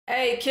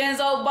Hey,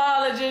 Kenzo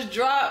Balla just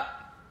dropped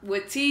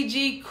with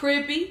TG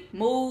Crippy,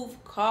 Move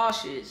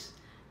Cautious.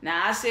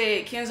 Now, I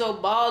said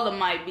Kenzo Balla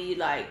might be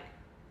like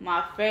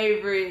my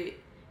favorite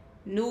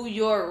New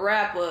York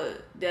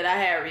rapper that I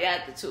had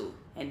reacted to.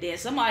 And then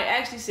somebody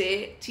actually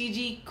said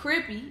TG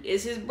Crippy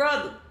is his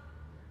brother.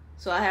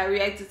 So I had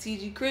reacted to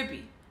TG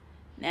Crippy.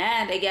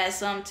 Now they got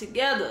something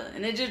together.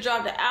 And it just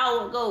dropped an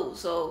hour ago.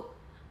 So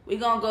we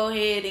gonna go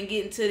ahead and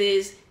get into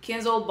this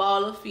Kenzo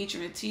Balla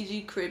featuring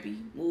TG Crippy,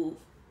 Move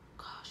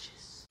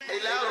Cautious. Hey,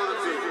 loud on the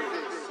beat.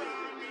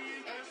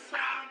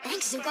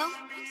 Thanks, Zuko.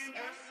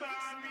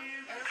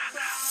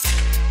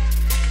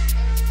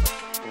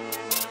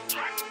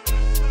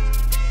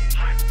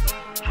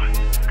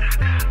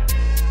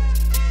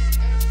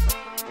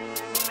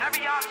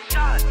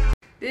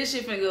 This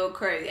shit finna go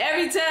crazy.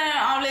 Every time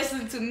I'm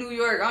listening to New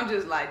York, I'm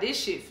just like, this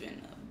shit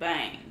finna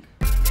bang.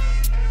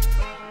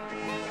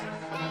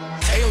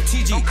 Ayo,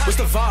 TG, what's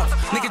the vibe?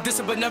 Nigga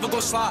dissing but never go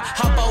slide.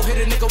 Hop out,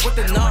 hit a nigga with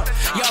the knob.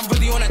 Yeah, I'm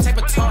really on that type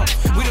of time.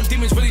 We them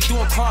demons really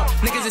doing crime.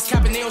 Niggas is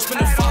capping, they don't spin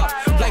a five.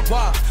 Like,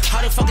 why?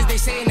 How the fuck is they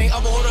saying they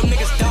other all them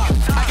niggas die?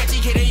 I got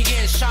GK, then you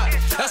getting shot.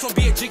 That's gonna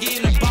be a jiggy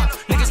in the box.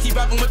 Niggas keep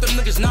rapping with them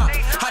niggas not.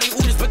 How they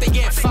oodles, but they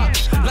getting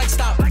fucked. Like,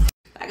 stop.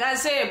 Like I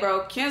said,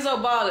 bro,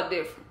 Kenzo Balla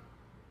different.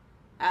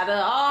 Out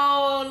of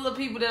all the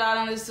people that I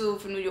done listen to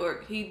from New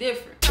York, he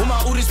different. With my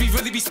oodles, we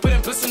really be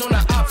spitting, blitzing on the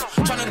ops.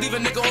 Tryna leave a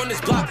nigga on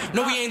this block.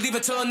 No, we ain't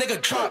leaving till a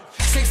nigga drop.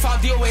 6'5"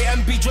 DOA,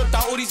 MB dripped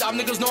out. All these op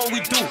niggas know what we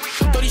do.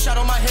 30 shot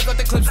on my head, got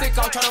the clip stick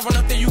out. Tryna run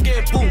up there, you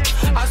get boom.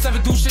 I never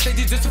do shit,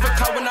 they just for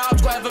clout when the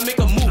ops go ever make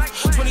a move.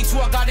 22,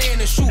 I got it in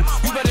the shoe.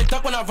 You better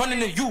duck when I run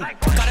into you.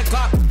 Got a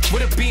Glock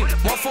with a beam.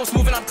 One force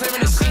moving, I'm clearing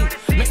the scene.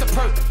 Mix the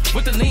perk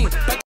with the lean.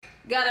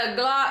 Got a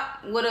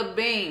Glock with a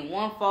beam.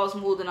 One false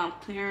move and I'm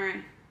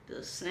clearing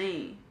the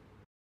scene.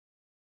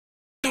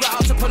 Through the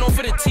house to put on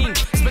for the team.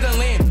 Spit a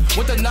lane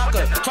with the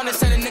knocker. Tryna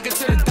send a nigga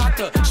to the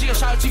doctor. She a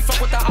shot, she fuck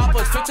with the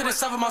oppas. Fit to the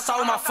 7, my side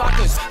with my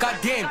fuckers.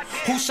 Goddamn,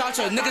 who shot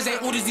ya? Niggas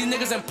ain't oodles, these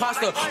niggas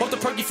imposter. Off the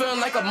perky feeling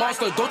like a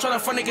monster. Don't try to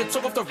front and get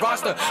took off the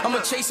roster. I'm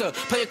a chaser,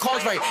 play your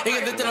cards right. They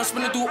get that I'm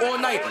spinning through all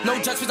night.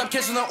 No judgments, I'm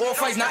kissing on all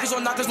fights. Knockers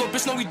on knockers, no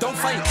bitch, no we don't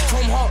fight.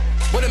 Chrome heart,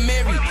 with a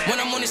Mary. When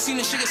I'm on the scene,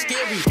 the shit is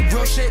scary.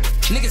 Real shit,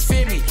 niggas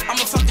fear me.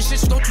 I'ma fuck this shit,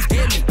 so don't you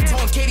dare me.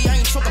 Telling Katie, I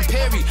ain't talking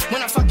Perry. When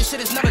I fuck this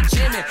shit, it's never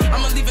jamming.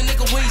 I'ma leave a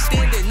nigga where he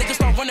standing.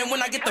 Niggas start running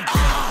when I get the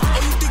oh,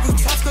 you think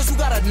you tough cause you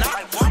got a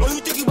knock? Or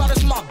you think you about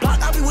to my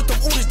block? I be with them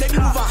oodles, they be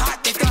moving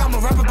hot. They think I'm a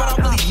rapper, but I'm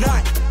really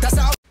not. That's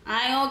how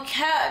I ain't gonna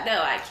cap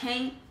though, I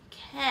can't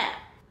cap.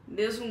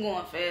 This one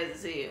going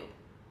fast as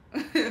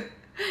hell.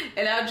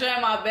 And I'm trying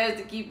my best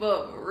to keep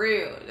up, for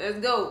real. Let's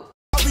go.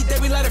 every day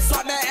we let it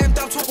flop, man, amped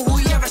up, talking who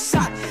he ever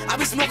shot. I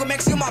be smoking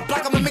Maxi on my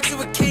block, I'ma mix it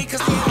with King, cause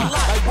we ain't a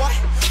lot. Like what?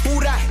 Who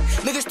that?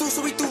 Niggas threw,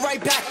 so we threw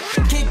right back.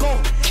 Can't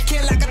go,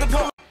 can't lack at the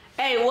pole.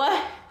 Hey,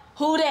 what?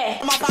 Who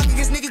that? My pocket,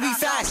 cause niggas be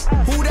fast.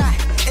 Who that?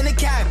 In the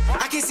cab.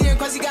 I can't see him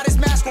cause he got his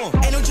mask on.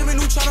 Ain't no Jimmy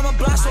New trying to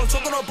blast on.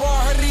 Talking no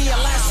ball, heard it in your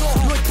last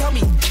song. You a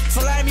dummy,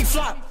 for letting me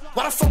flop.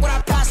 Why the fuck would I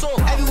pass on?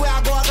 Everywhere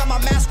I go, I got my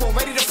mask on.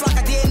 Ready to flock,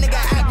 I did nigga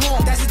act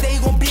wrong. That's the day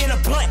you gon' be in a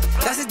blunt.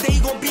 That's the day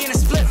you gon' be in a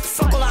split.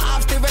 Fuck all the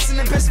ops, they resting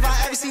in piss. If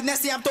I ever see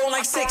Nesty, I'm throwing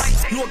like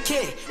 6. You a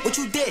kid, what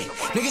you did?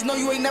 Niggas know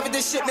you ain't never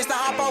did shit. Mr.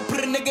 Hop out, put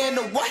a nigga in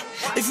the what?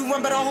 If you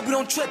run better, I hope you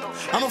don't trip.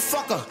 I'm a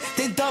fucker,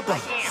 then dump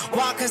her.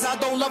 Why? Cause I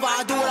don't love her,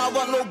 I do what I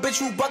want. Little bitch,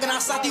 who bugging? I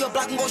slide through your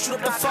block and go shoot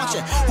up the function.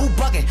 Who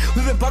bugging?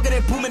 We been bugging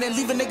and booming and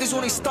leaving niggas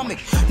on their stomach.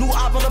 New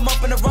op, put them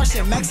up in the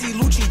Russian. Maxi,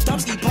 Lucci,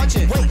 Dumpski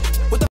punching. Wait,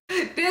 what the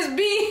This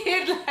beat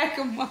hit like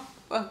a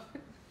motherfucker.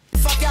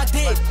 fuck y'all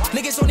did?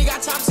 Niggas only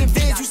got tops and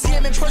vids. You see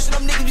him in person,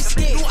 them niggas be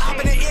scared. You hop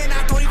in the air and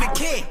I don't even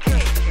care.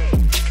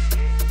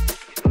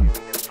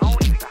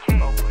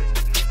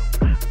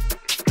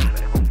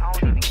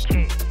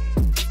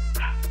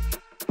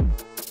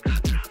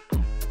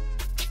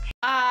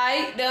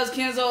 Alright, that was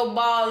Kenzo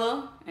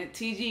Balla and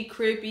TG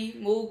Crippy,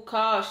 Move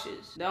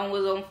Cautious. That one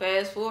was on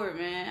fast forward,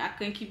 man. I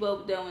couldn't keep up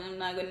with that one, I'm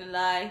not gonna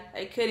lie.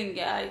 I couldn't,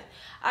 guys.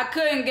 I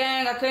couldn't,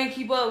 gang. I couldn't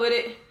keep up with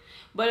it.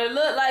 But it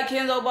looked like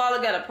Kenzo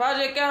Balla got a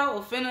project out,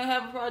 or finna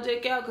have a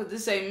project out, because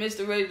this ain't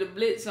Mr. Ready to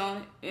Blitz on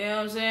it. You know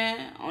what I'm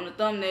saying? On the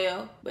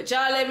thumbnail. But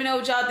y'all let me know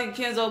what y'all think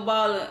Kenzo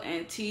Balla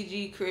and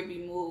TG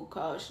Crippy, Move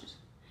Cautious.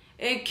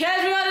 And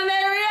catch me on the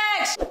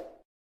next reaction!